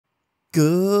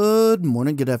Good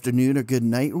morning, good afternoon, or good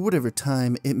night, or whatever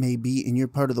time it may be in your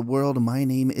part of the world. My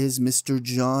name is Mr.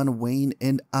 John Wayne,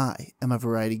 and I am a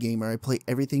variety gamer. I play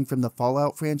everything from the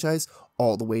Fallout franchise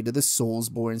all the way to the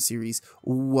Soulsborne series.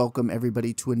 Welcome,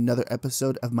 everybody, to another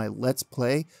episode of my Let's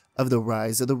Play of The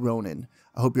Rise of the Ronin.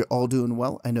 I hope you're all doing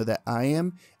well. I know that I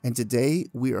am, and today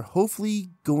we are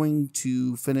hopefully going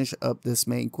to finish up this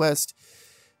main quest.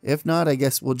 If not, I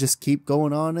guess we'll just keep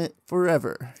going on it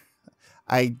forever.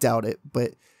 I doubt it,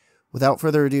 but without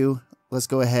further ado, let's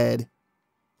go ahead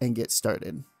and get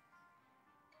started.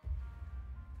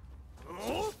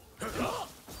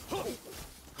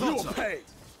 You'll pay.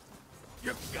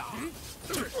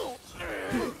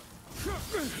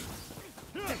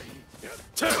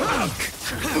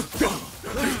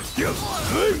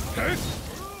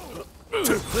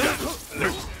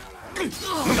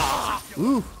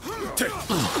 Ooh.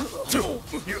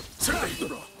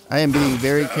 I am being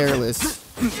very careless.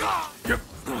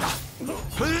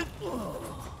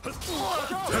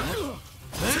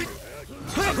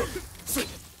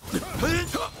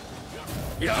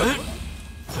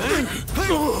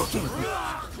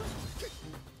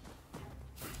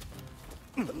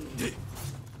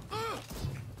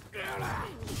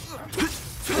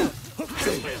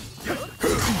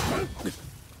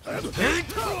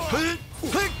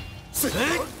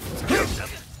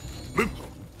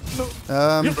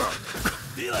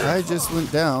 I just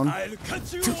went down. I'll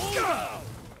cut you all.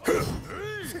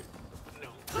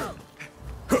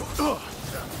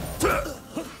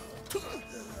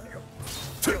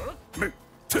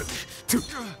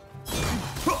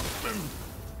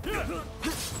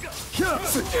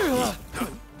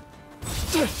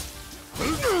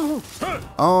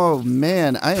 Oh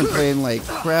man, I am playing like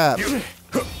crap.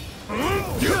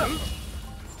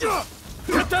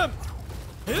 Get them.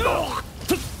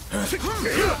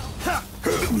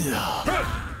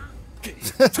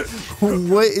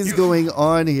 What is going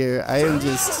on here? I am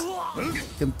just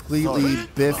completely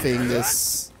biffing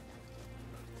this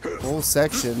whole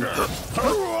section.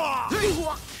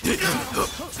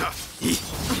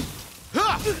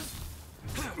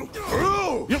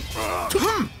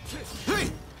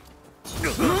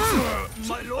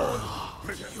 My lord,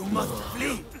 you must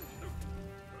flee.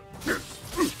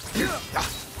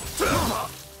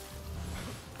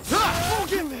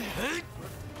 Forgive me.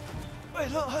 My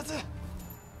lord.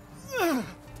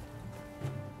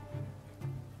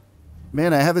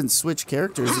 Man, I haven't switched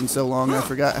characters in so long, I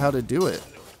forgot how to do it.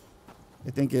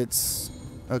 I think it's...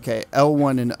 okay,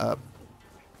 L1 and up.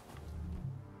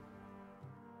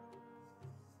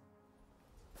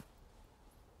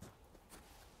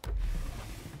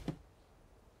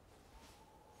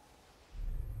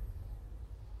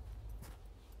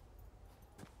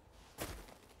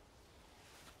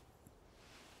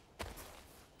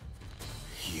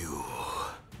 You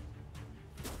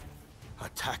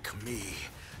attack me,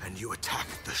 and you attack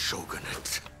the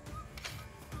Shogunate.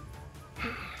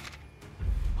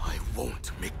 I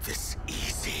won't make this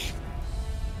easy.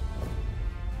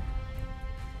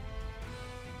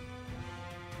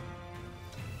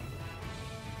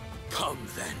 Come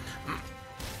then.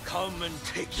 Come and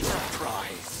take your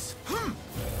prize.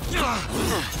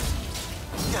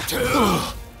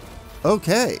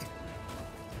 Okay.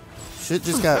 Shit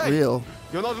just got real.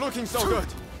 You're not looking so good.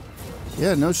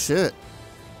 Yeah, no shit.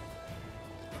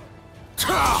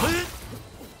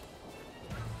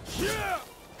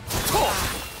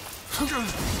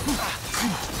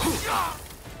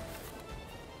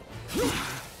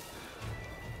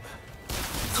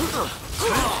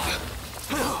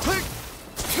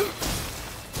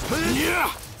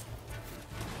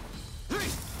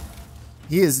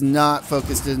 He is not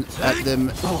focused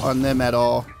on them at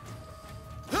all.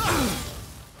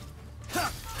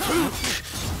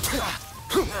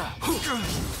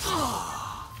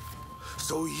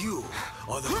 So you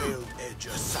are the Veiled Edge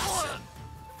assassin.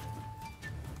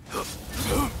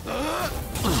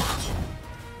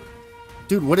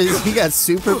 Dude, what is he got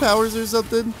superpowers or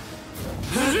something?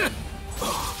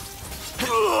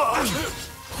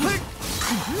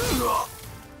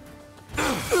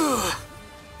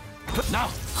 Now.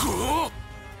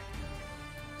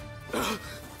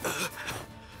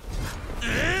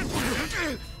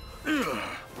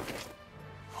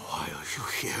 Why are you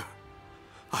here?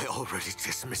 I already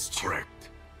dismissed you. Correct.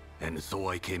 And so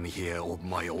I came here of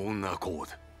my own accord.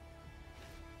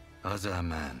 As a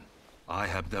man, I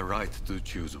have the right to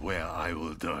choose where I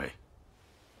will die.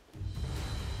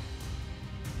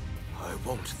 I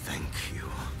won't thank you.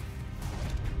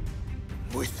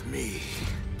 With me.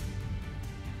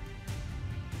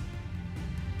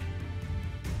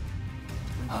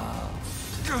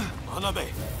 Hanabe,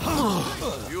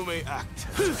 you may may act.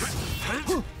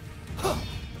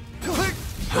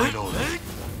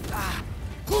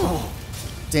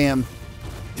 Damn.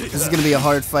 This is gonna be a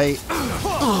hard fight.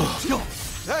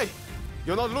 Hey,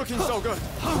 you're not looking so good.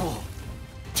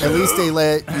 At least they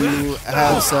let you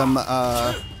have some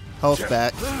health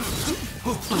back.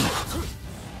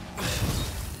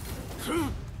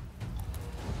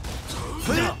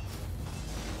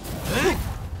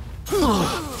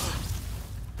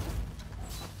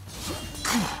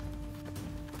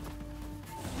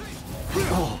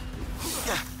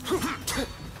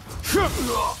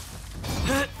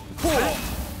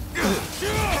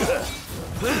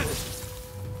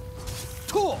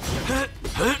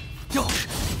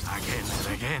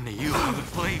 Again, you have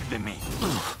plagued me.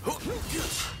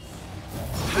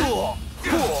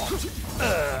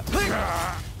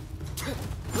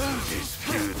 This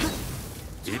feud,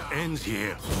 it ends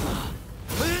here.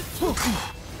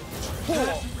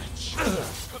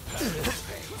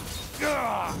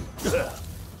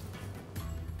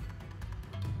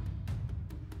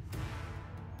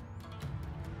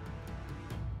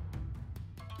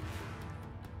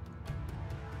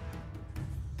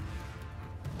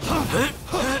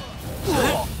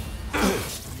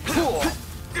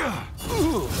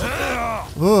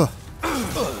 Ugh.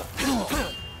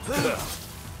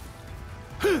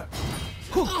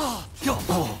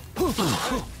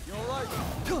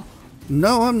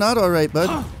 No, I'm not alright,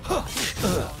 bud.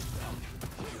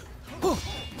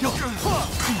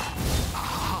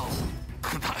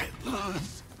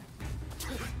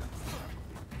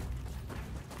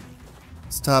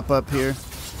 Let's top up here.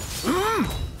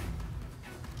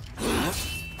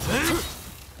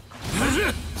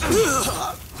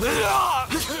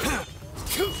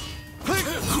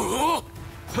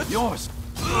 Yours.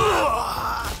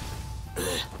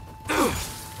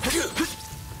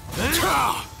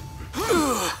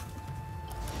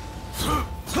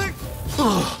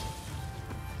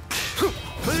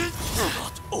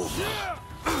 Not over.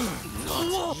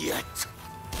 Not yet.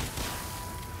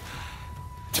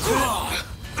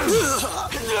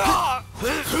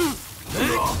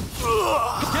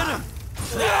 Get him.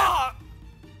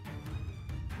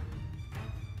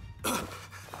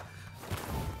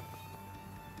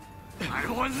 I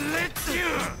won't let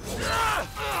you!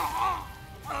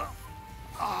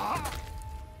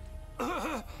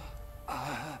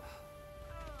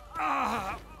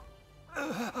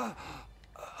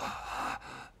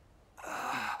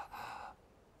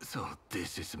 So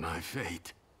this is my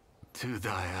fate. To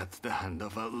die at the hand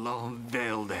of a lone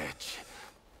veiled edge.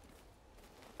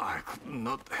 I could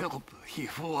not help he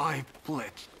who I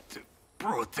pledged to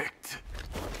protect.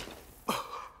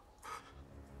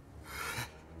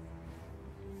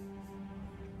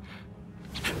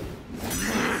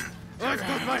 I've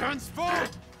got my hands full.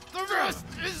 The rest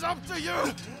is up to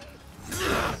you.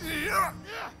 The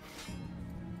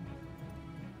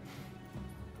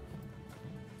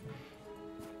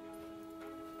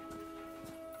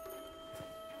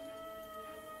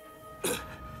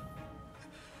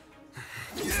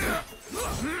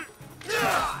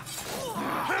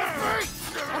fate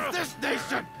of this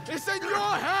nation is in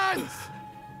your hands.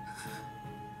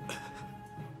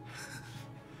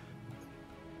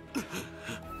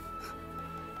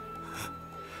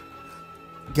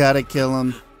 Gotta kill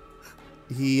him.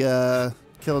 He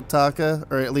killed Taka,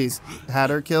 or at least had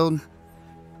her killed.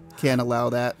 Can't allow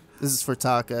that. This is for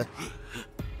Taka.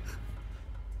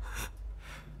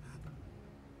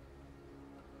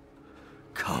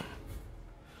 Come.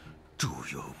 Do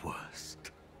your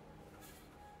worst.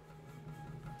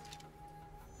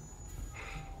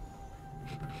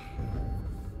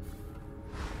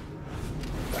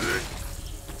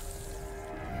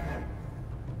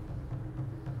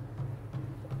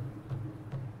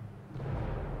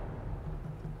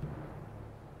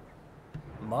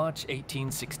 March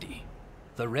 1860.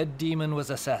 The Red Demon was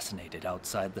assassinated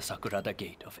outside the Sakurada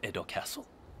Gate of Edo Castle.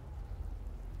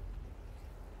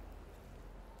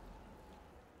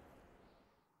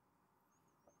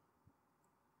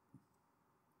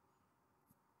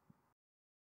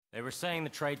 They were saying the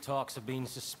trade talks have been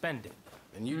suspended.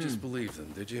 And you just believed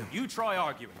them, did you? You try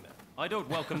arguing them. I don't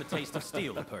welcome the taste of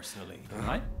steel, personally.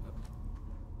 Right?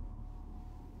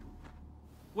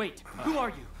 Wait, who are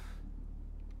you?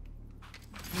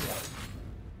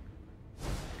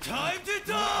 Time to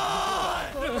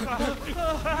die!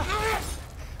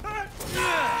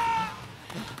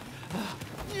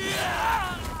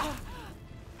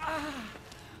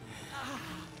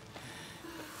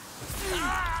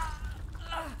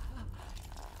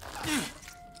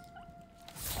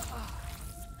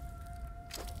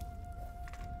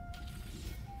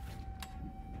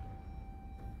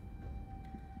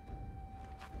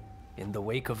 In the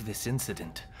wake of this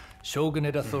incident,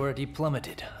 shogunate authority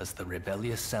plummeted as the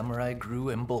rebellious samurai grew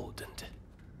emboldened.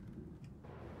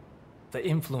 The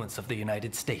influence of the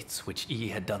United States, which Yi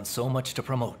had done so much to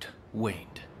promote,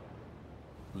 waned,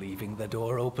 leaving the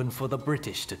door open for the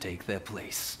British to take their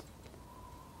place.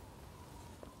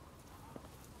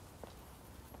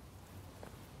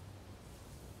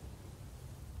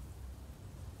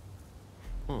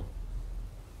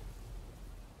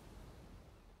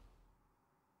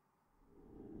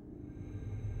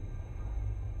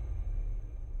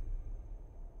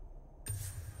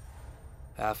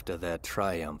 After their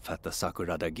triumph at the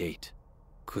Sakurada Gate,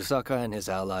 Kusaka and his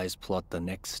allies plot the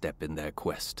next step in their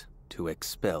quest to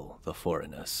expel the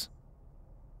foreigners.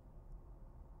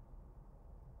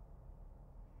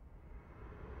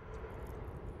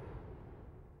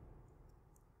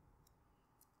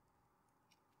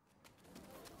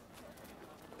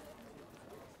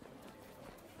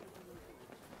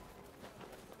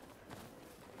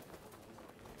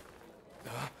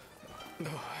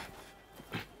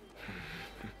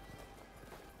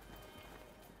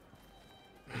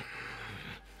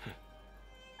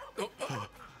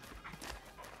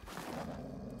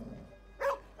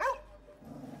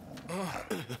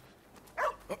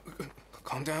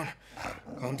 Calm down.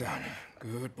 Calm down.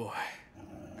 Good boy.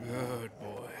 Good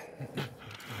boy.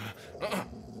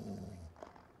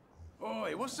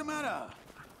 Oi, what's the matter?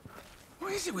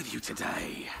 What is it with you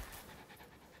today?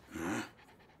 Huh?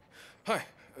 Hi.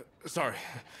 Sorry.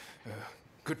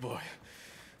 Good boy.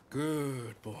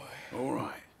 Good boy. All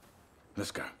right.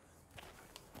 Let's go.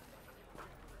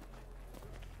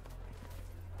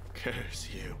 Curse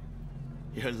you.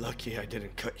 You're lucky I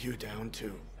didn't cut you down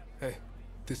too. Hey,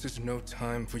 this is no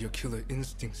time for your killer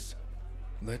instincts.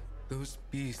 Let those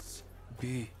beasts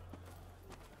be.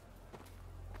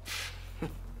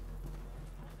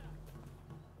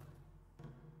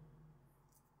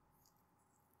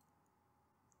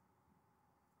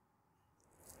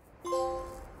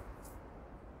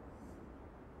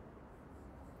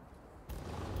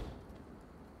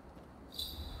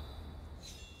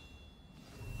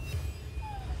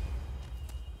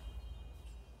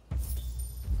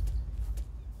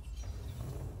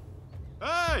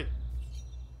 Hey!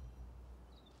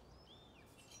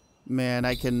 Man,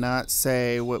 I cannot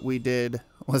say what we did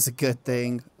was a good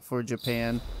thing for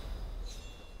Japan.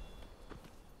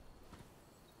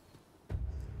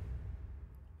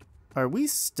 Are we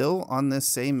still on this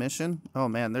same mission? Oh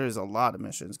man, there's a lot of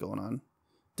missions going on.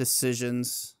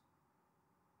 Decisions.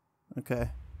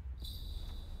 Okay.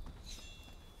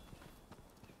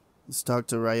 Let's talk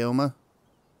to Ryoma.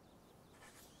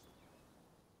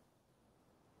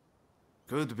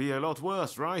 Could be a lot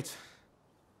worse, right?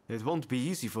 It won't be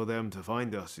easy for them to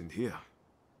find us in here.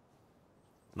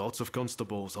 Lots of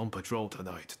constables on patrol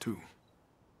tonight, too.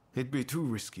 It'd be too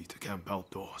risky to camp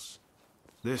outdoors.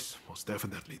 This was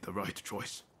definitely the right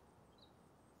choice.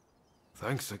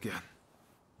 Thanks again.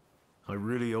 I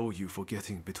really owe you for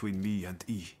getting between me and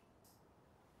E.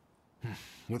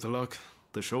 With luck,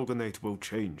 the Shogunate will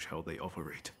change how they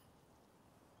operate.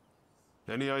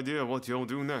 Any idea what you'll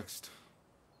do next?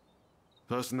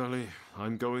 Personally,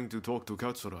 I'm going to talk to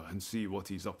Katsura and see what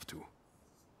he's up to.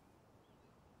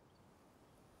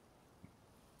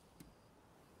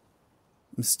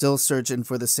 I'm still searching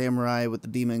for the samurai with the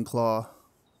demon claw.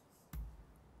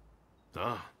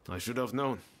 Ah, I should have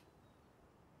known.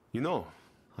 You know,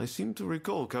 I seem to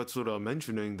recall Katsura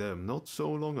mentioning them not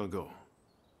so long ago.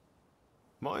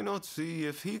 Why not see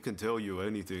if he can tell you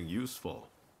anything useful?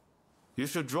 You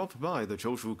should drop by the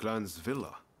Choshu clan's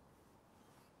villa.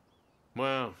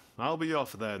 Well, I'll be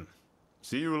off then.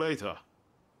 See you later.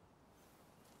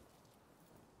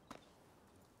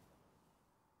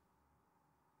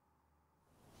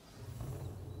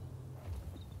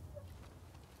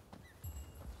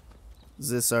 Is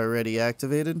this already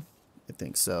activated? I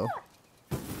think so.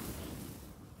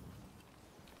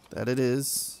 That it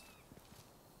is.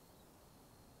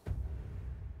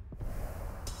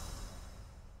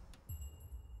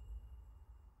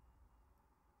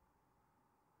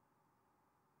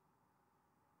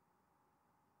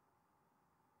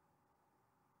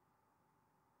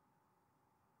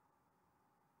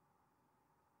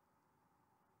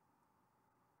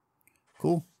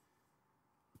 Cool.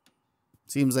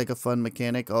 Seems like a fun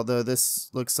mechanic, although this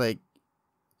looks like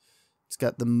it's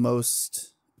got the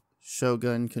most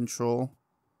Shogun control.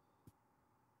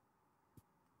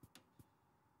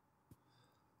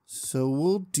 So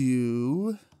we'll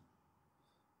do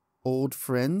old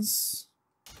friends.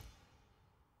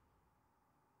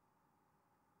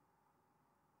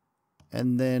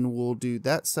 And then we'll do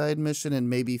that side mission and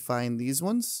maybe find these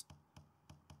ones.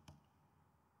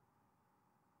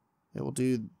 Yeah, we'll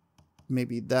do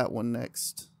maybe that one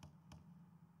next.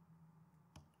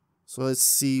 So let's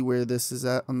see where this is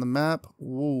at on the map.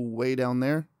 Whoa, way down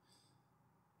there.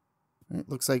 It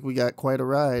looks like we got quite a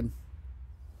ride.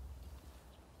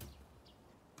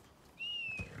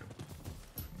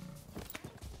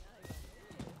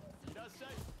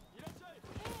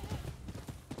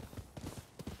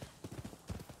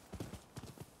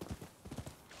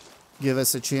 Give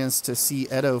us a chance to see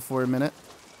Edo for a minute.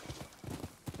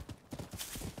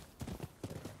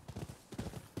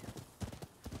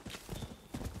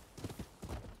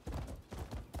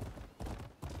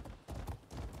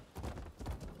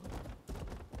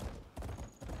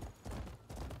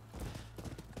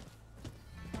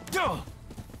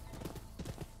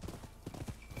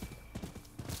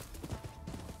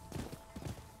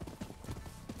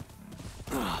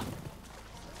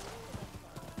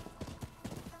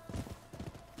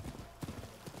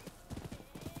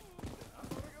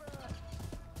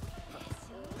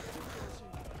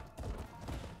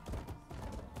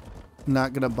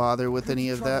 Not gonna bother with any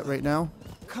of that right now.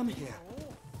 Come here.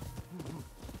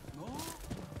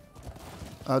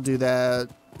 I'll do that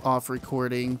off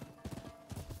recording.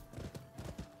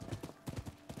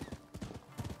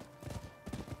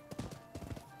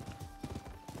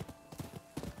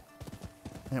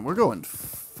 And we're going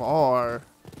far.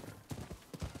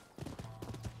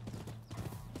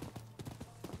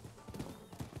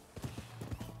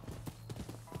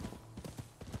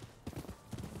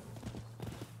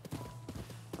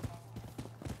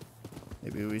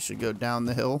 Maybe we should go down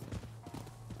the hill,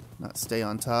 not stay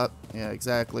on top. Yeah,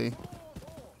 exactly.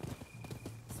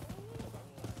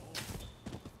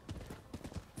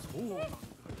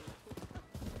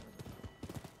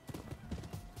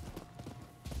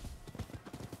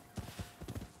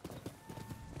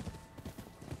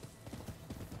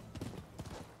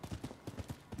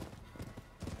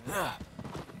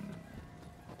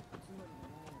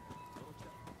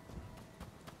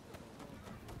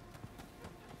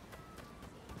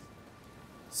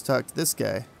 Let's talk to this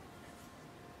guy.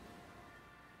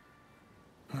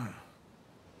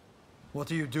 What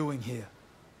are you doing here?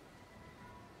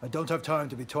 I don't have time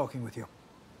to be talking with you.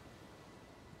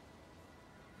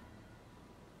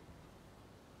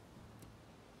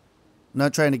 I'm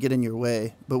not trying to get in your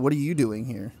way, but what are you doing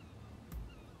here?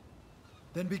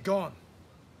 Then be gone.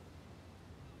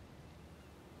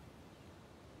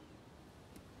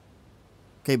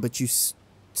 Okay, but you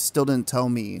still didn't tell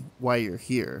me why you're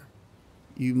here.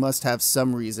 You must have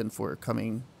some reason for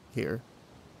coming here.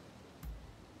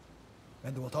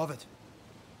 And what of it?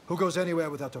 Who goes anywhere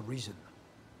without a reason?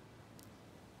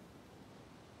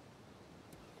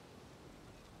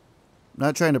 I'm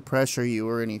not trying to pressure you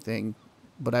or anything,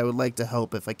 but I would like to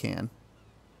help if I can.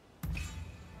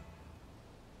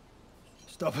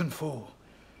 Stubborn fool.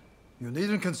 You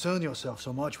needn't concern yourself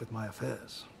so much with my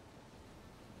affairs.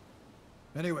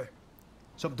 Anyway,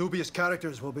 some dubious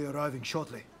characters will be arriving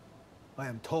shortly. I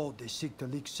am told they seek to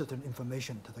leak certain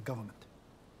information to the government.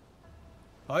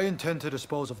 I intend to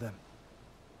dispose of them.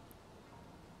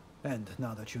 And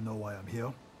now that you know why I'm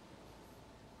here,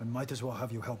 I might as well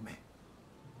have you help me.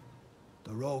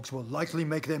 The rogues will likely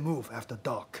make their move after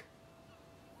dark.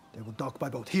 They will dock by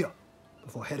boat here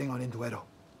before heading on into Edo.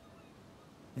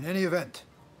 In any event,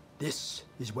 this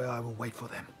is where I will wait for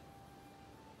them.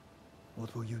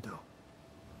 What will you do?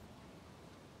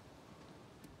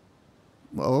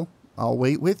 Well, I'll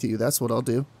wait with you. That's what I'll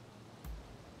do.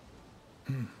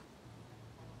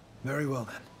 Very well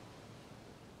then.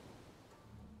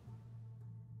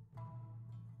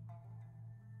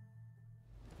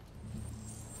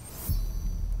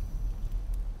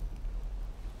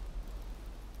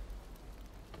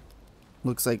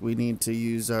 Looks like we need to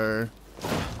use our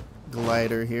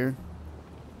glider here.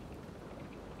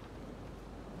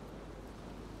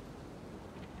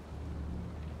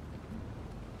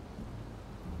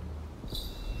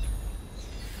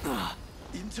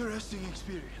 Interesting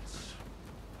experience.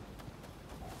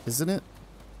 Isn't it?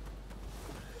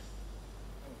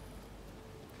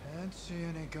 Can't see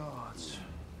any guards.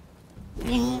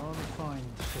 I'll find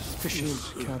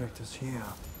suspicious characters here.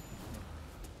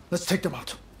 Let's take them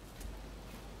out.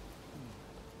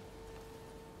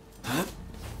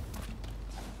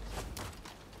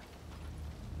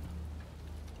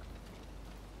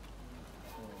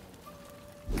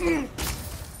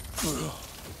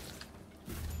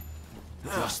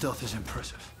 Your stealth is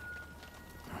impressive.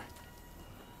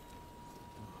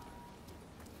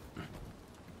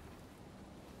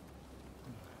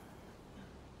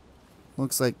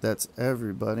 Looks like that's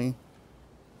everybody.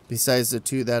 Besides the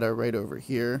two that are right over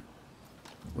here,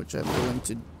 which I'm going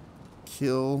to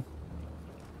kill.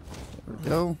 There we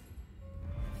go.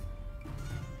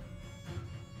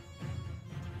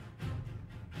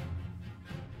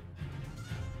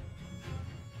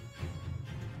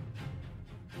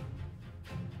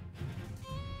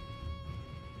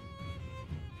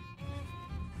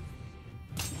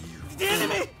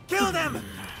 Kill them!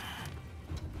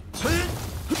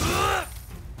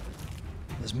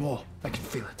 There's more. I can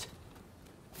feel it.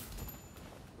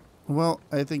 Well,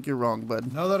 I think you're wrong,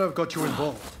 bud. Now that I've got you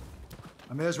involved,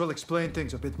 I may as well explain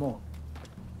things a bit more.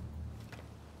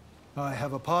 I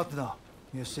have a partner,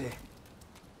 you see.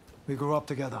 We grew up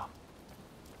together.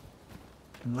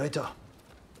 And later,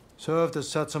 served as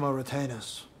Satsuma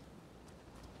retainers.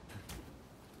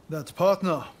 That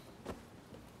partner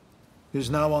is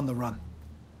now on the run.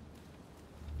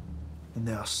 And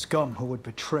there are scum who would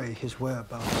betray his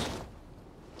whereabouts.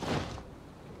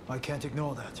 I can't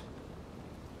ignore that.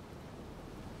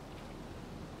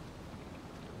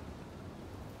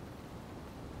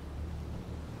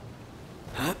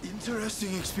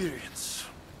 Interesting experience.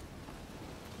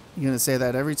 You gonna say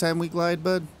that every time we glide,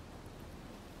 bud?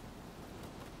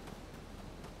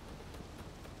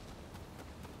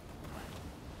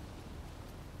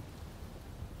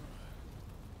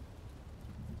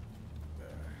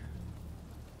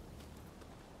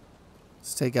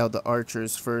 Let's take out the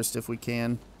archers first if we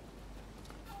can.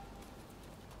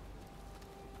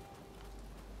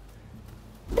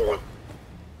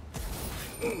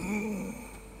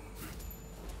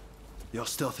 Your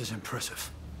stealth is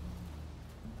impressive.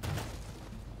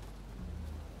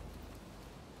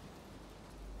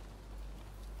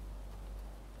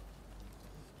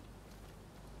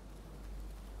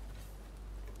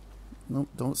 Nope,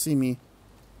 don't see me.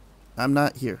 I'm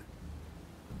not here.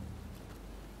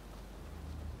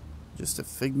 Just a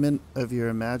figment of your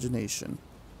imagination,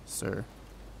 sir.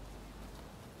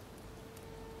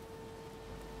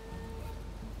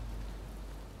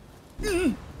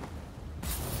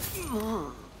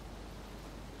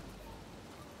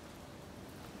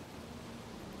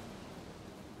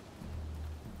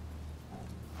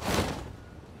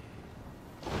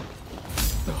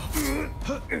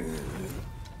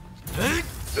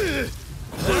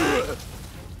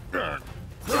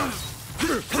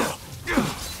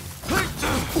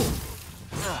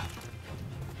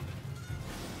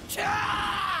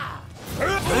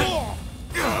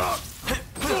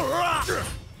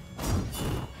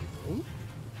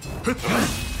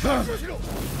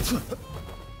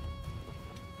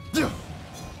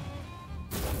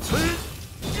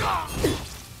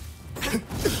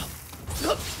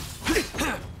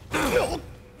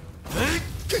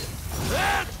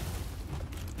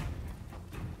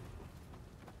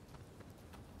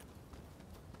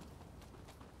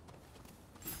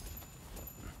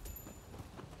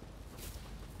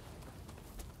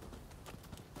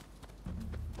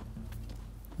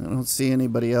 I don't see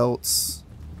anybody else.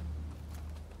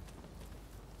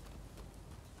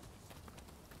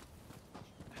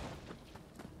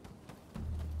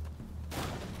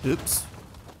 Oops.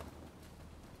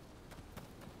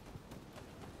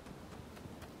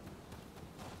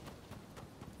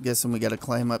 Guessing we gotta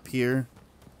climb up here.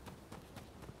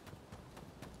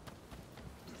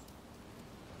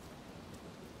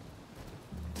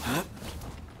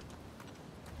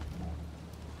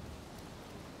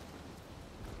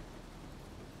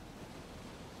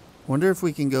 Wonder if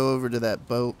we can go over to that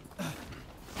boat.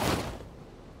 If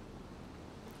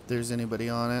there's anybody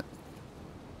on it.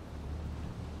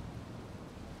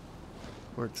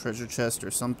 Or a treasure chest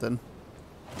or something.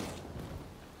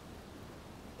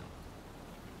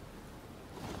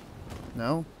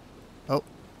 No? Oh,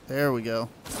 there we go.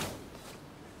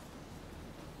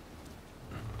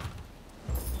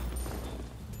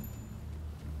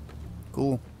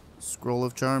 Cool. Scroll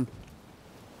of Charm.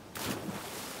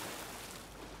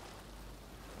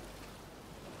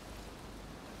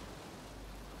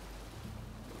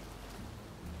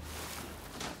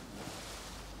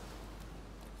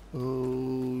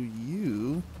 Oh,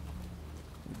 you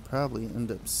would probably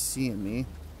end up seeing me.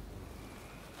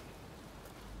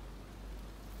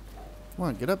 Come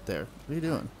on, get up there. What are you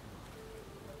doing?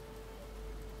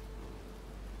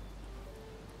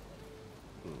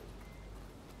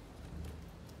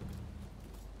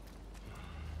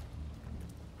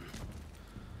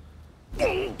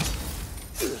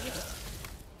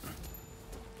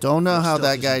 Don't know how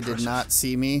that guy did not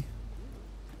see me.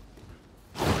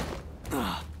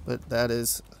 But that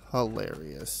is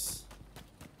hilarious.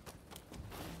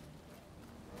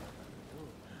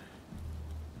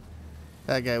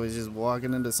 That guy was just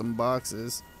walking into some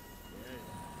boxes.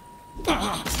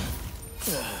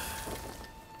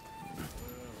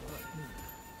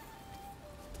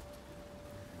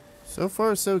 So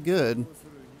far, so good.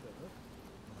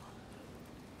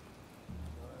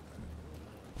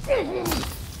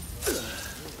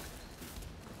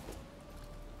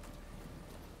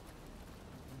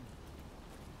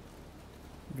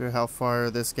 Wonder how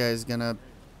far this guy's gonna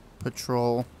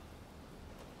patrol.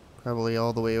 Probably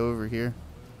all the way over here.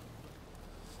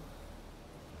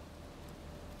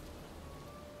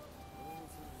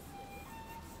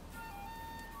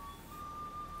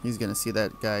 He's gonna see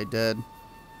that guy dead.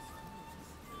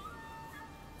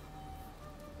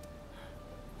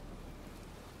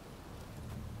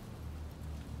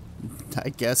 I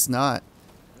guess not.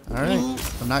 Alright,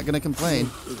 I'm not gonna complain.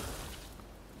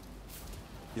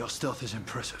 Your stealth is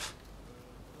impressive.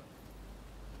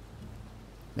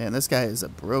 Man, this guy is a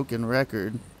broken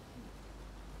record.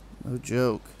 No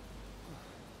joke.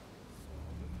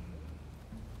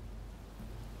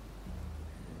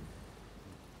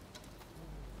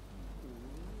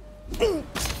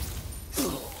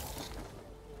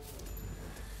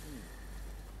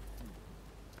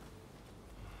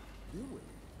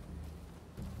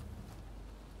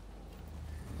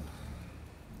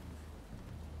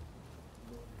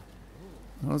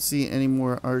 I don't see any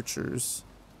more archers.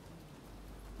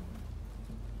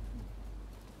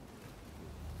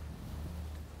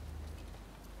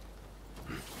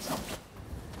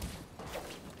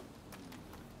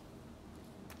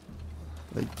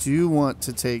 I do want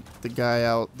to take the guy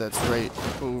out that's right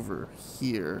over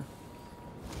here.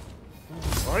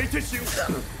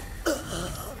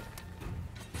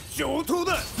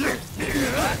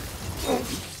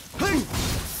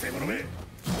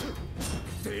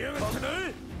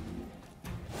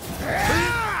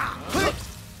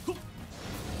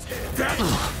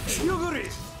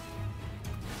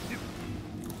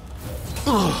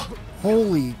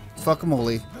 Holy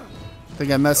fuckamole. I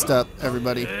think I messed up,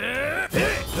 everybody.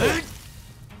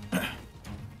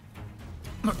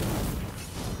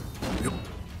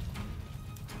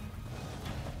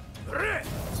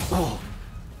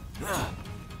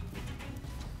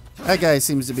 That guy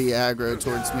seems to be aggro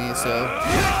towards me, so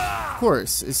of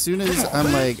course, as soon as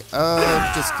I'm like,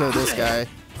 oh, just kill this guy,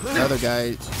 the other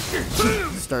guy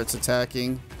starts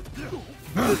attacking.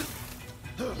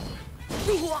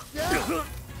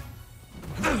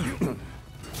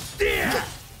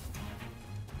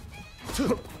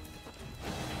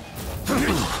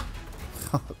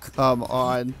 Oh, come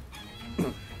on.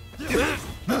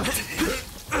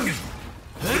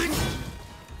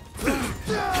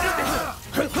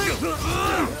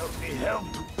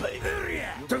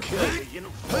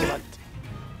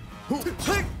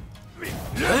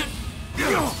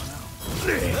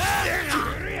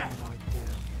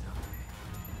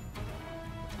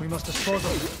 We must dispose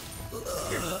of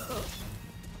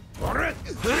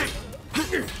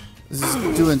This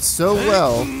is doing so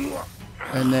well,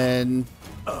 and then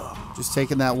just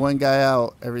taking that one guy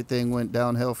out, everything went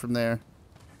downhill from there.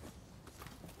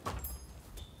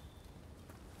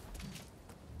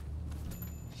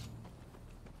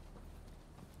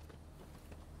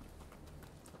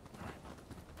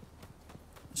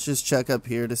 Let's just check up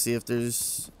here to see if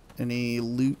there's any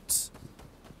loot.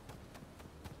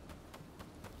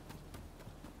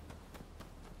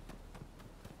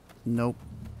 Nope.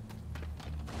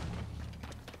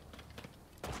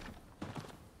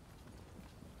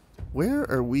 Where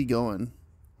are we going?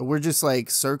 We're just like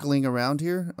circling around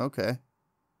here? Okay.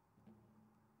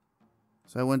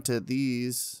 So I went to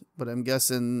these, but I'm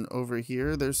guessing over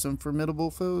here there's some formidable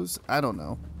foes? I don't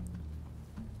know.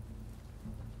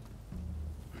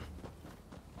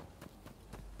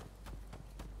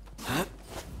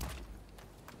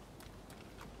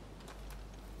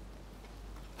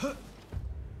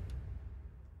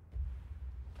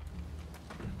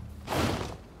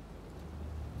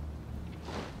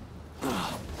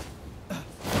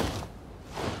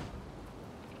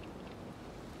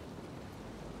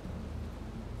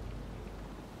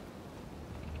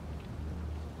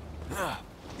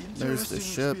 There's the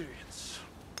ship.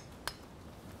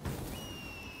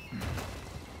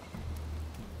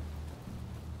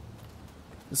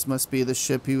 This must be the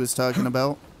ship he was talking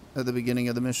about at the beginning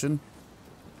of the mission.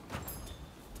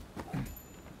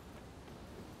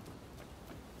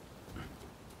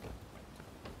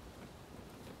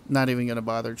 Not even gonna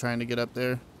bother trying to get up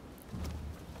there.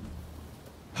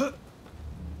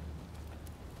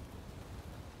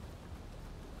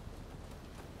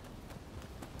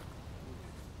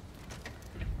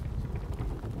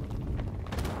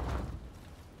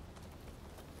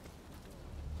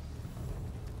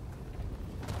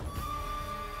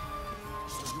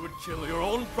 You would kill your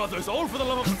own brothers, all for the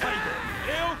love of tiger.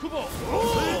 Eo Kubo.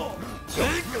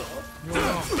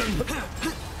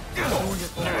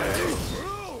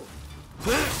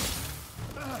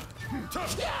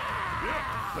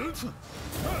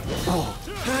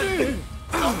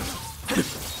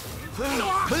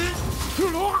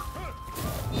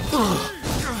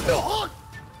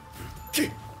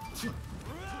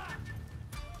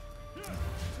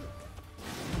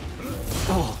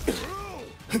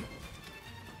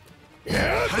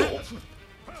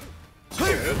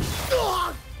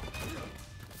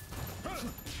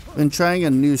 Been trying a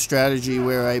new strategy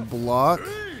where I block,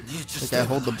 like I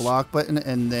hold the block button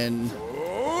and then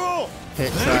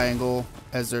hit triangle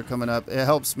as they're coming up. It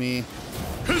helps me.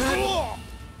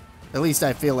 At least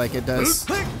I feel like it does.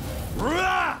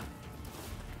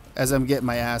 As I'm getting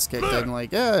my ass kicked, I'm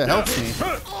like, yeah, it helps me.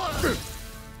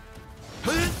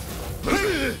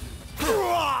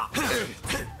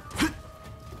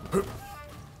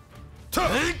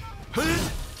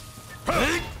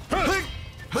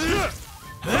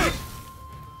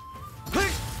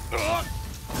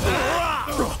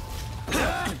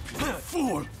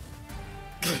 Fool!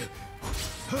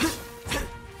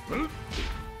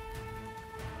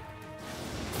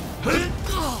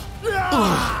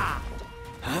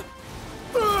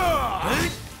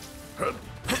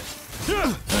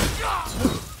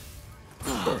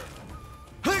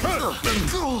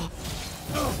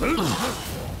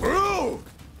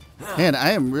 Man,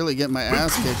 I am really getting my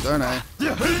ass kicked, aren't I?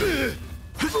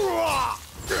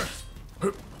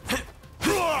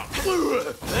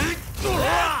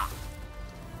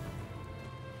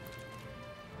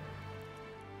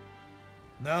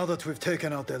 Now that we've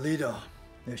taken out their leader,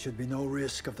 there should be no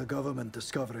risk of the government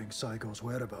discovering Saigo's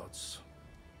whereabouts.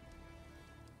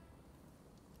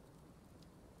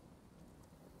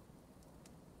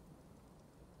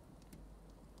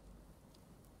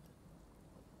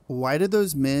 Why did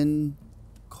those men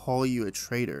call you a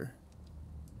traitor?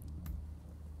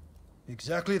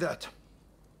 Exactly that.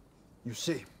 You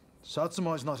see,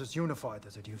 Satsuma is not as unified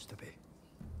as it used to be.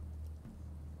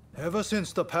 Ever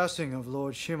since the passing of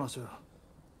Lord Shimazu,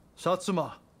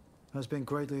 Satsuma has been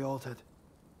greatly altered.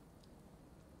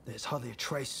 There's hardly a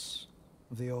trace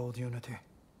of the old unity.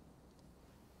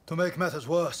 To make matters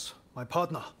worse, my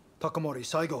partner, Takamori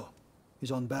Saigo,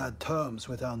 is on bad terms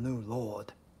with our new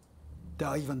lord. There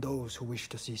are even those who wish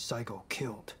to see Saigo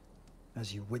killed,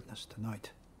 as you witnessed tonight.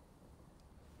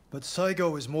 But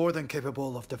Saigo is more than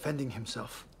capable of defending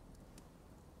himself,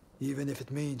 even if it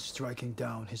means striking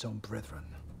down his own brethren.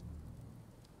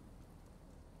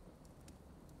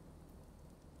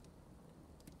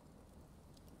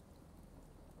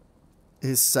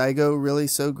 Is Saigo really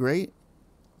so great?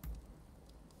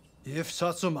 If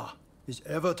Satsuma is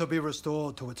ever to be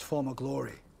restored to its former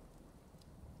glory,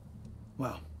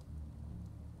 well,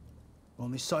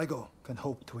 only Saigo can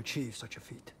hope to achieve such a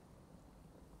feat.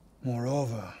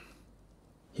 Moreover,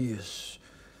 he is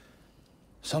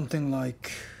something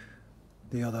like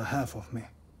the other half of me.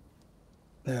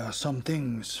 There are some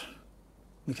things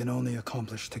we can only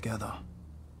accomplish together.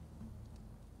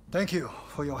 Thank you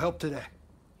for your help today.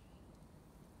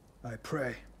 I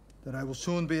pray that I will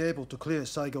soon be able to clear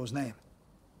Saigo's name.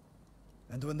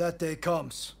 And when that day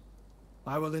comes,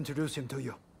 I will introduce him to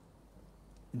you.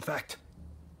 In fact,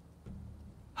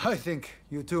 I think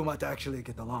you two might actually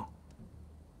get along.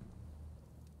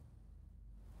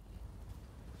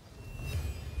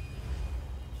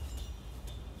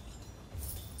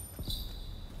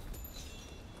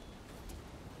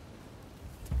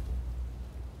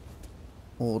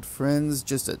 Old friends,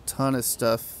 just a ton of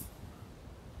stuff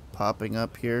popping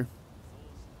up here.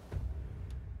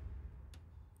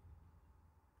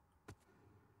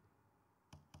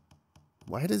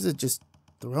 Why does it just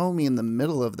throw me in the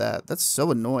middle of that? That's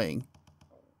so annoying.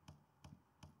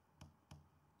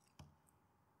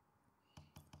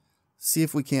 See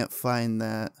if we can't find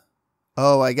that.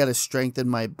 Oh, I gotta strengthen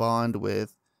my bond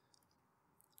with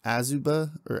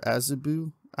Azuba or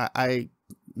Azubu.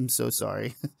 I'm so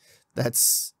sorry.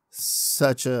 That's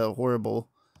such a horrible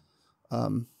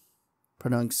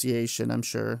pronunciation, I'm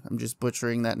sure. I'm just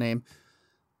butchering that name.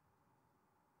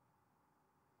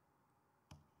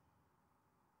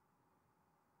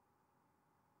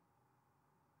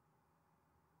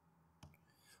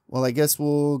 Well, I guess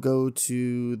we'll go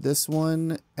to this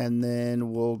one, and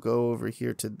then we'll go over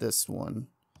here to this one.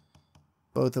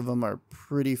 Both of them are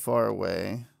pretty far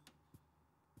away.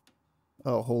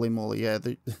 Oh, holy moly, yeah,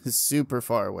 they're super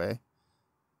far away.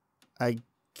 I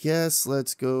guess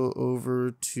let's go over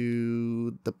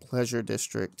to the Pleasure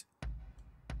District.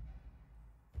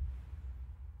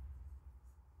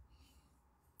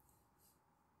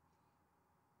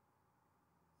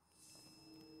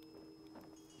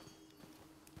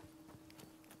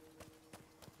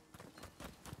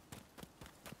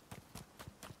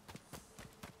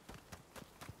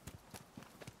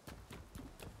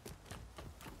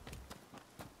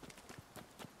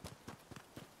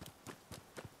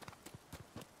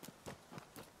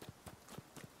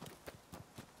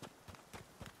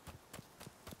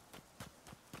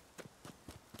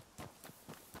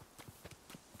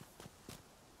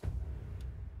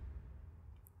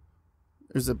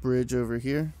 There's a bridge over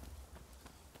here.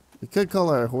 We could call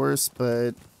our horse,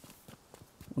 but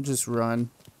We'll just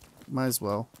run. Might as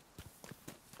well.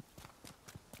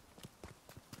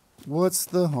 What's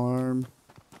the harm?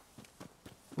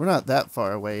 We're not that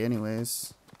far away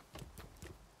anyways.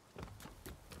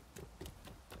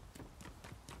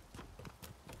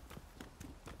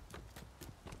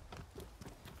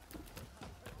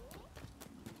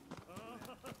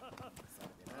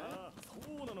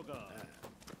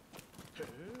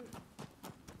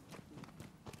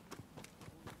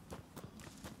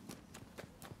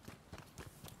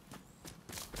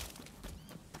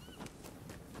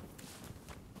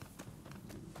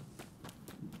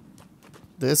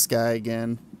 This guy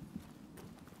again.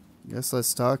 Guess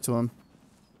let's talk to him.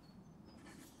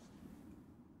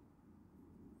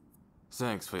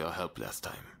 Thanks for your help last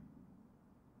time.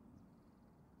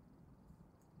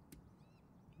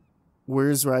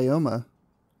 Where's Ryoma?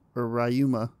 Or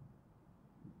Ryuma?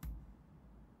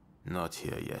 Not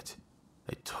here yet.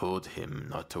 I told him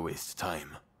not to waste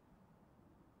time.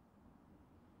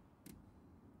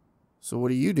 So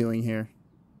what are you doing here?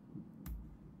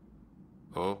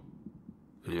 Oh?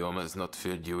 Ryoma's not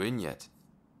filled you in yet.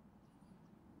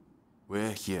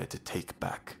 We're here to take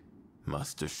back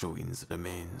Master Shoin's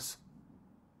remains.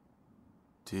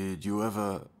 Did you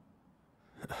ever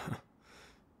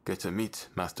get to meet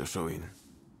Master Shoin?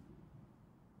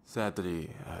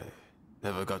 Sadly, I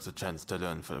never got the chance to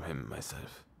learn from him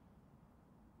myself.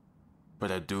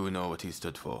 But I do know what he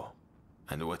stood for,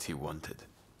 and what he wanted.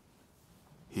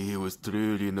 He was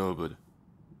truly noble.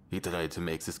 He tried to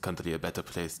make this country a better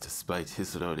place despite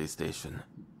his early station.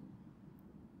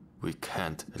 We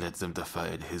can't let them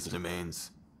defile his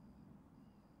remains.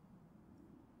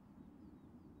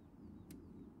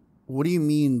 What do you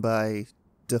mean by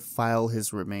defile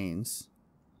his remains?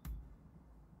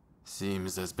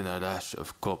 Seems there's been a rash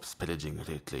of corpse pillaging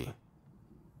lately.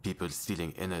 People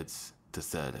stealing innards to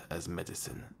sell as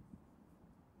medicine.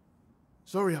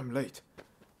 Sorry I'm late.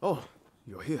 Oh,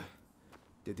 you're here.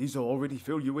 Did Izo already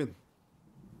fill you in?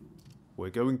 We're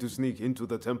going to sneak into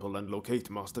the temple and locate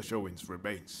Master Shoin's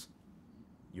remains.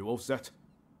 You all set?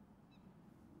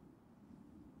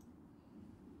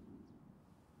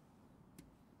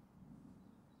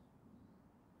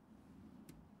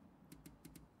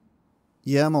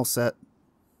 Yeah, I'm all set.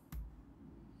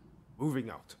 Moving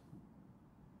out.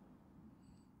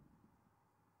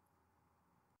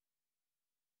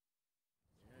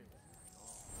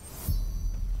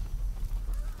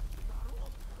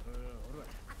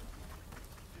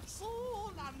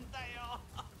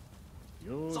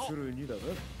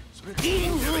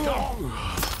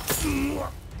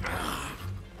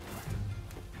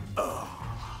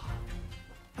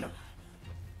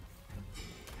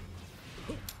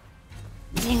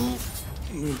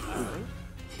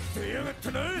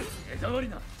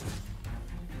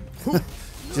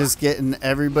 Just getting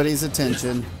everybody's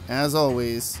attention, as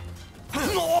always.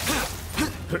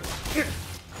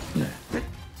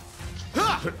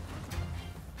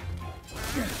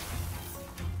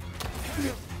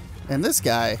 And this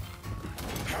guy.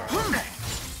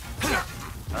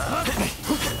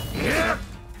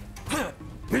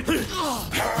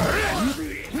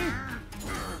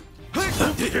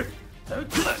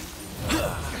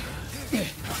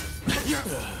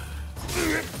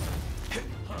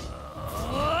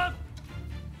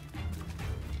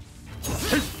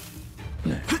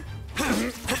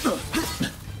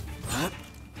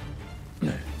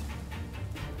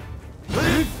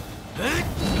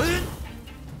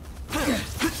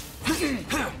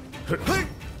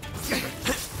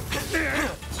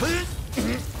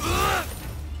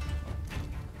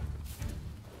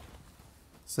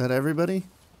 Is that everybody?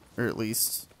 Or at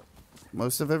least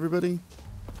most of everybody?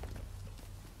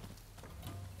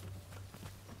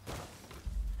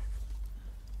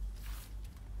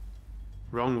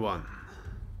 Wrong one.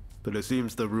 But it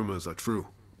seems the rumors are true.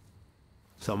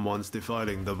 Someone's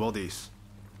defiling the bodies.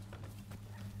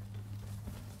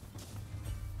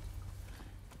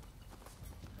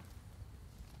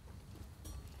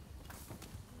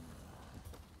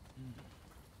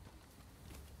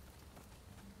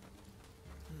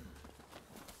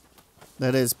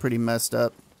 That is pretty messed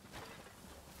up.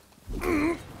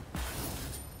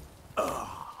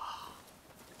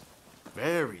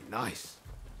 Very nice.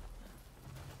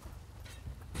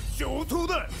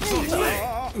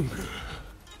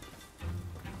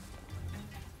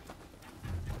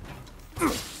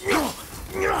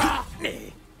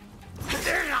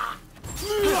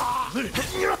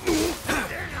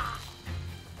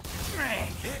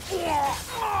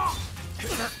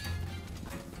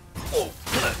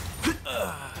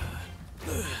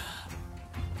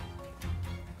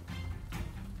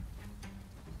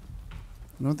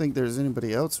 I don't think there's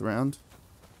anybody else around.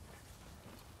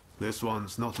 This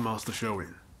one's not Master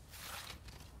Shoin.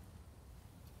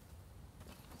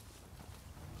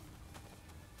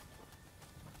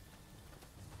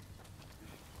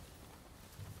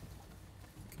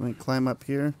 Can we climb up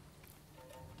here?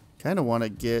 Kind of want to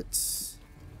get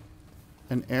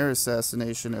an air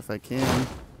assassination if I can.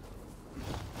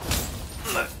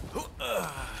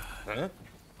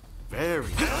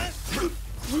 Very nice.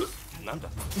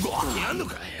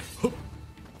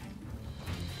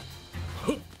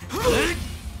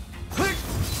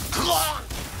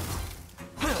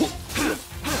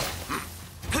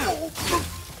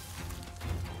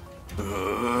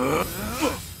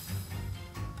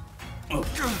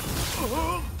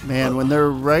 Man, when they're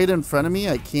right in front of me,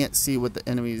 I can't see what the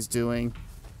enemy is doing.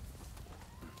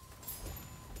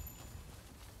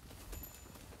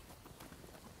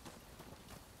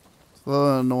 It's a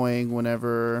little annoying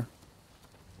whenever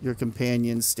your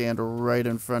companions stand right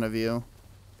in front of you.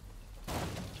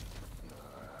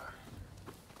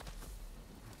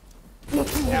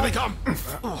 Here they come!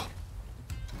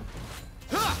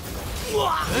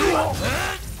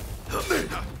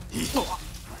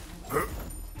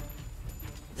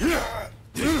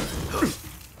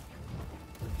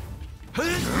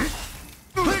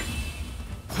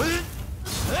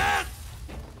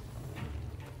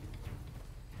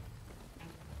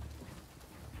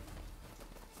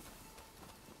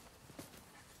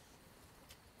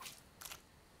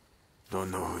 Don't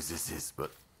know who this is,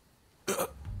 but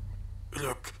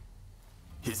look,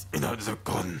 he's another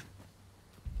gun.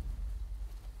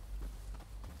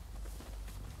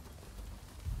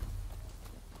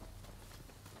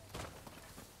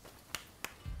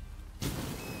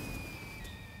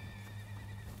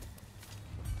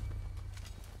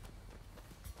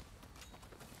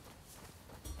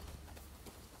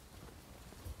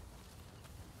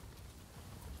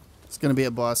 It's gonna be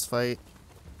a boss fight.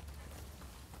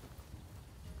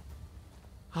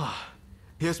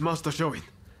 Here's Master Shoin,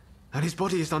 and his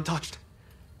body is untouched.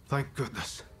 Thank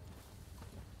goodness.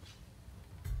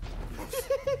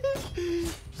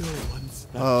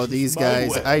 Oh, these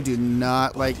guys. I do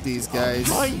not like these guys.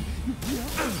 Mine!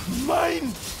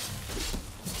 Mine!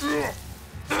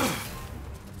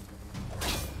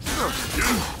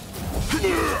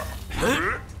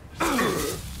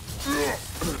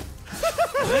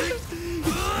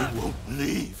 You won't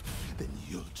leave, then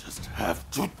you'll just have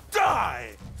to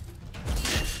die!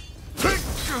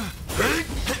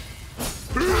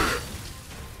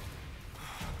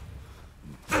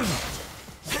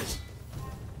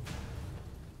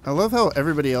 I love how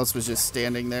everybody else was just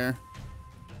standing there.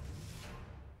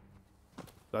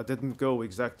 That didn't go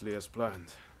exactly as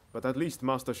planned, but at least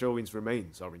Master Shoin's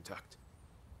remains are intact.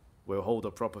 We'll hold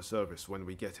a proper service when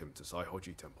we get him to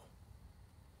Saihoji Temple.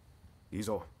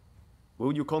 Izo,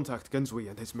 will you contact Genzui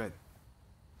and his men?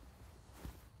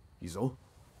 Izo?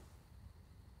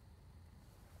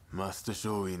 Master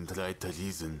Shoin tried to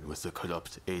reason with the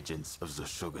corrupt agents of the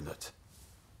shogunate.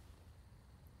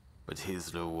 But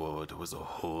his reward was a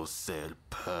wholesale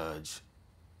purge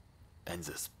and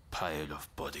this pile of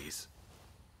bodies.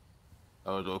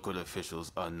 Our local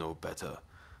officials are no better.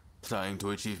 Trying to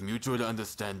achieve mutual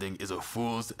understanding is a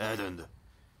fool's errand.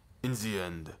 In the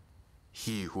end,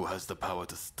 he who has the power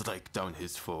to strike down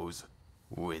his foes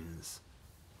wins.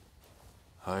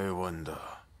 I wonder,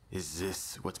 is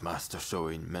this what Master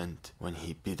Shoin meant when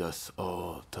he bid us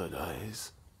all to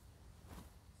rise?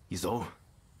 Izo?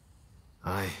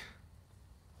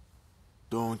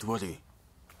 Don't worry.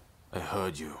 I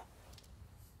heard you.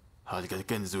 I'll get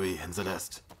Genzui and the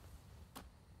rest.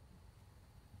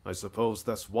 I suppose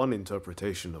that's one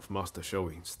interpretation of Master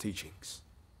Shoin's teachings.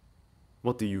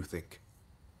 What do you think?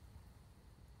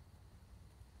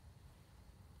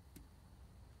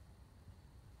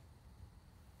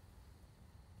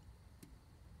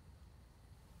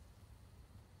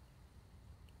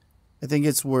 I think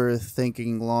it's worth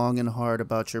thinking long and hard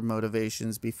about your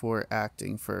motivations before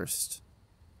acting first.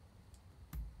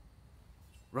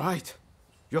 Right.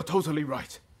 You're totally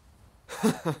right.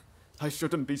 I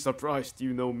shouldn't be surprised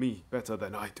you know me better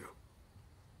than I do.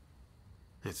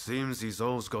 It seems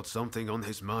Izo's got something on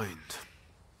his mind,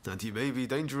 and he may be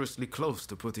dangerously close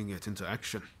to putting it into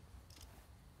action.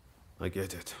 I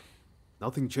get it.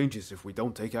 Nothing changes if we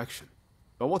don't take action.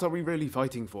 But what are we really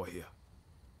fighting for here?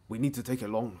 We need to take a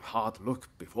long, hard look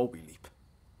before we leap.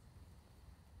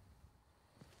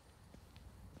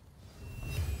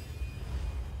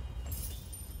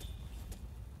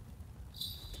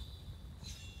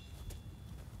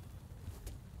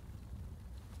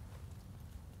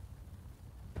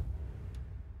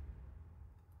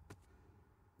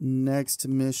 Next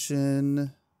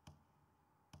mission.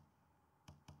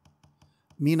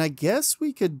 mean, I guess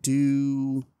we could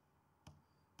do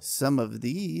some of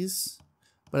these,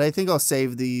 but I think I'll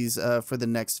save these for the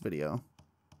next video.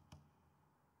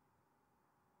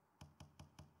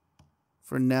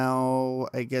 For now,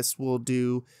 I guess we'll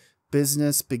do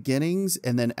business beginnings,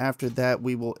 and then after that,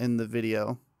 we will end the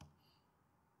video.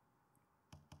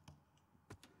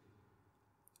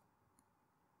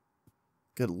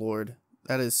 Good Lord,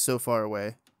 that is so far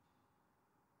away.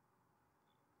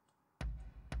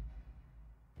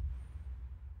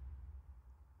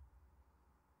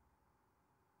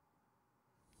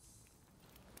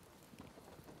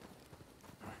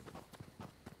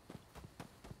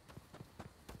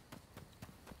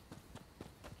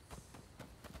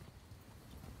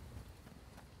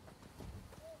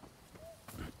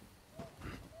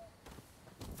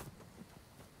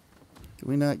 Can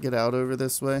we not get out over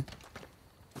this way?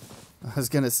 I was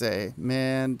gonna say,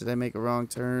 man, did I make a wrong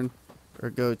turn or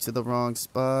go to the wrong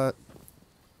spot?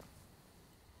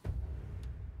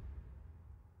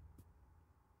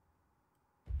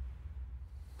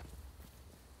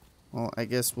 Well, I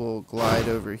guess we'll glide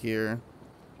over here.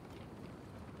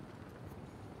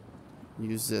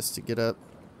 Use this to get up.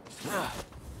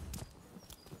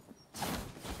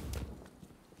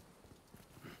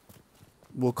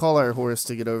 We'll call our horse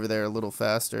to get over there a little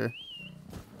faster.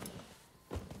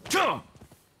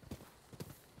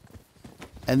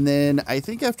 And then I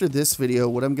think after this video,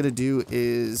 what I'm going to do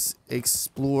is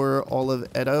explore all of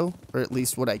Edo, or at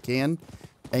least what I can,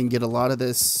 and get a lot of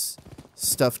this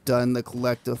stuff done, the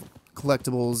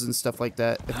collectibles and stuff like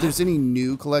that. If there's any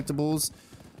new collectibles,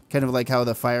 kind of like how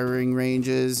the firing range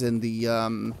is and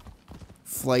the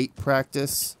flight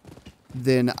practice,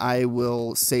 then I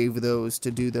will save those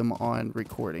to do them on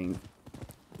recording.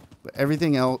 But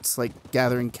everything else, like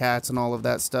gathering cats and all of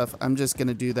that stuff, I'm just going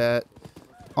to do that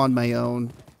on my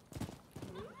own.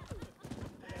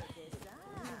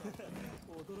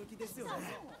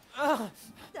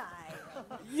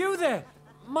 You there!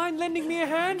 Mind lending me a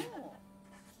hand?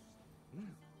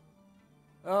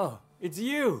 Oh, it's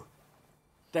you!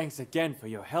 Thanks again for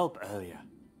your help earlier.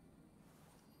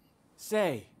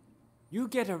 Say, you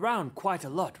get around quite a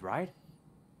lot, right?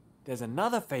 There's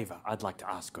another favor I'd like to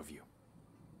ask of you.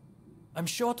 I'm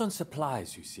short on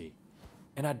supplies, you see,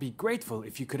 and I'd be grateful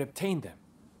if you could obtain them.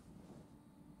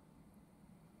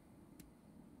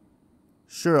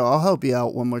 Sure, I'll help you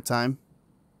out one more time.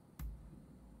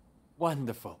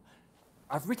 Wonderful.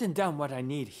 I've written down what I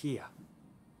need here.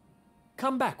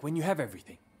 Come back when you have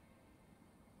everything.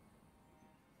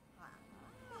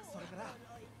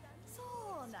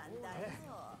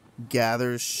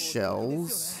 Gather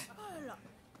shells.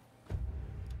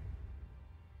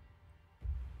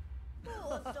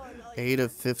 8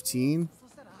 of 15.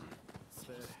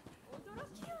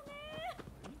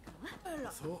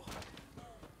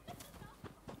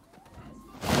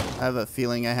 I have a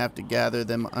feeling I have to gather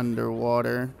them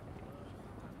underwater.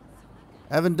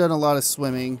 I haven't done a lot of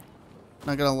swimming,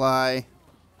 not gonna lie.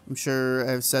 I'm sure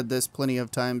I've said this plenty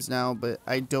of times now, but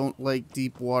I don't like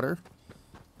deep water.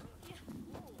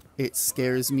 It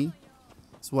scares me.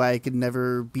 That's why I could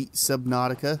never beat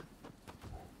Subnautica.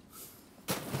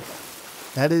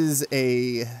 That is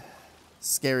a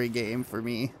scary game for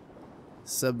me,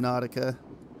 Subnautica.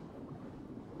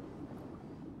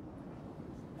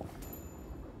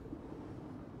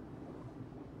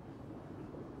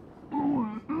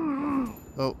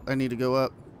 Oh, I need to go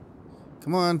up.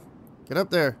 Come on, get up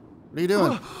there. What are you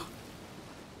doing?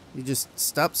 You just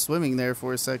stopped swimming there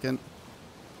for a second.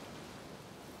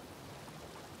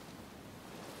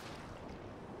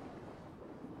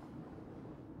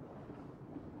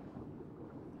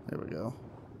 There we go.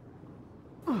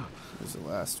 There's the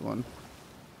last one.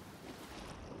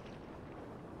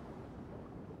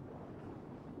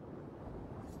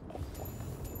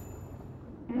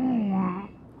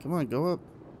 Come on, go up.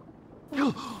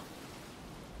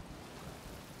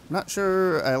 Not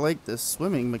sure I like this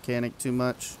swimming mechanic too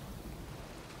much.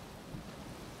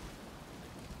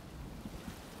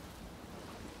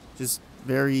 Just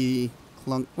very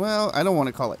well, I don't want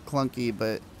to call it clunky,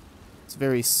 but it's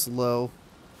very slow.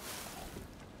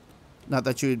 Not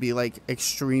that you would be like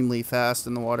extremely fast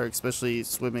in the water, especially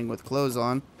swimming with clothes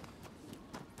on.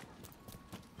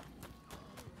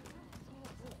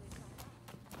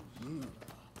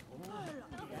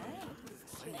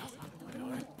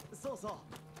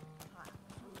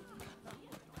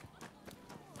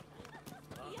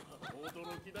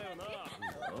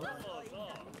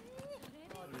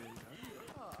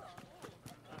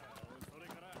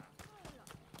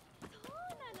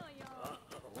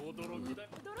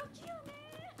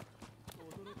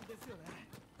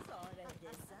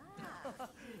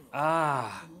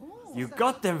 Ah, You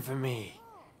got them for me.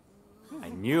 I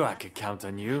knew I could count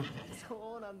on you.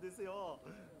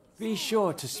 Be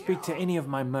sure to speak to any of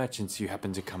my merchants you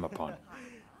happen to come upon.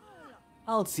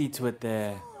 I'll see to it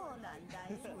they're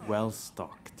well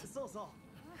stocked.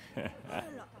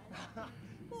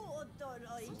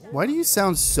 Why do you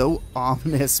sound so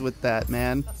ominous with that,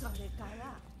 man?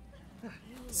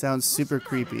 Sounds super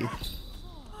creepy.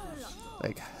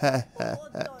 Like, ha ha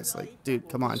ha. It's like, dude,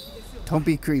 come on. Don't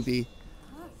be creepy.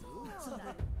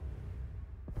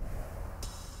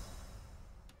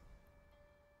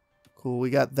 Cool,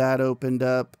 we got that opened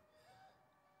up.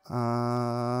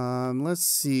 Let's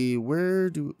see, where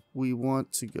do we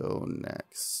want to go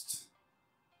next?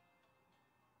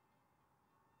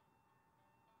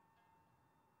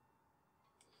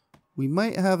 We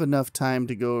might have enough time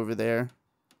to go over there.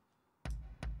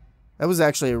 That was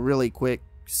actually a really quick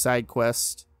side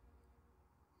quest.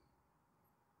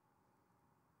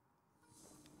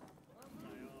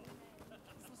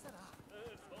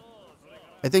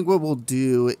 I think what we'll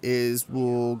do is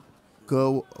we'll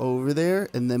go over there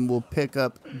and then we'll pick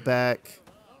up back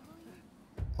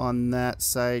on that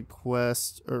side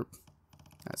quest, or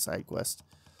not side quest.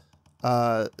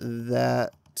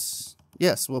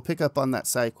 Yes, we'll pick up on that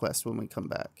side quest when we come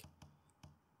back.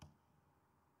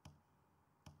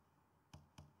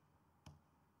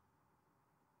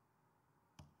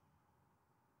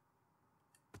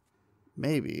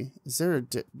 Maybe. Is there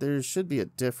there should be a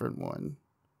different one.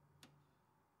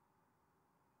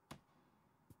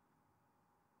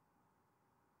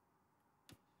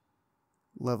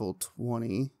 Level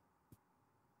 20.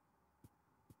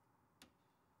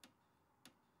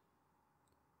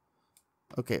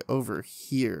 Okay, over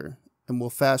here. And we'll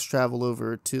fast travel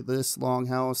over to this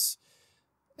longhouse.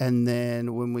 And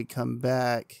then when we come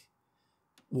back,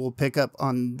 we'll pick up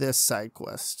on this side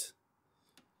quest.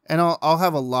 And I'll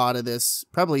have a lot of this,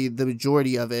 probably the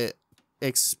majority of it,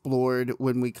 explored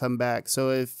when we come back.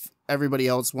 So if everybody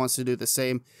else wants to do the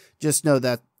same, just know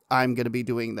that I'm going to be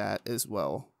doing that as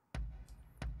well.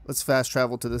 Let's fast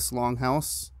travel to this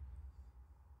longhouse.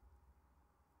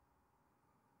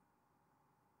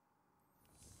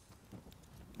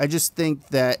 I just think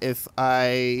that if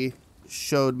I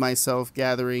showed myself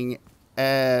gathering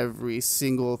every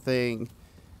single thing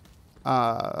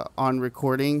on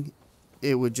recording,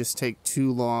 it would just take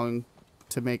too long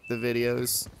to make the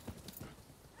videos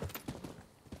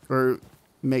or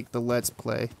make the Let's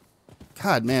Play.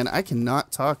 God, man, I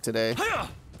cannot talk today.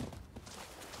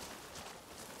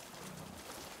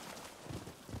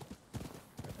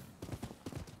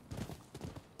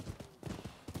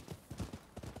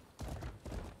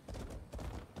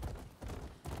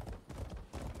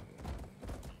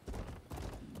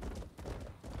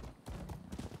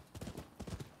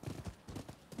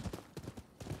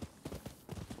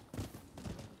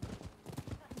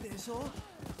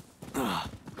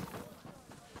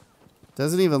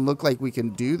 Doesn't even look like we can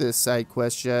do this side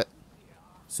quest yet.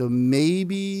 So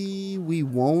maybe we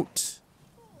won't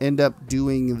end up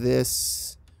doing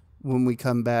this when we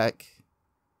come back.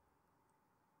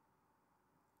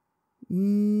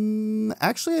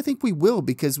 Actually, I think we will,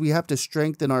 because we have to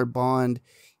strengthen our bond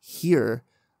here.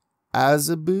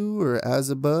 Azabu or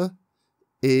Azaba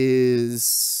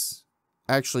is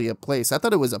actually a place. I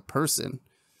thought it was a person.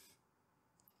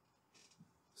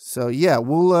 So yeah,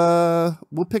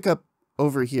 we'll pick up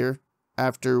over here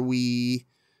after we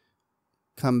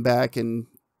come back and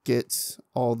get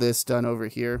all this done over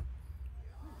here.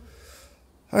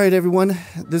 All right, everyone,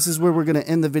 this is where we're going to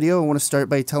end the video. I want to start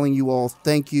by telling you all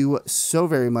thank you so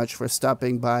very much for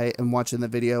stopping by and watching the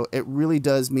video. It really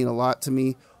does mean a lot to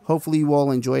me. Hopefully you all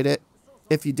enjoyed it.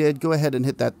 If you did, go ahead and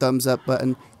hit that thumbs up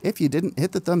button. If you didn't,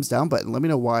 hit the thumbs down button. Let me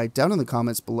know why down in the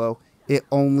comments below. It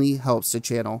only helps the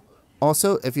channel.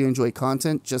 Also, if you enjoy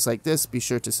content just like this, be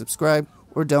sure to subscribe,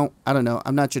 or don't. I don't know.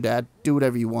 I'm not your dad. Do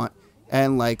whatever you want.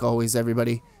 And like always,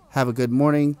 everybody, have a good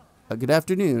morning, a good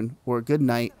afternoon, or a good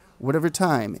night, whatever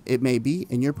time it may be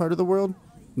in your part of the world.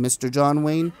 Mr. John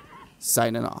Wayne,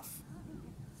 signing off.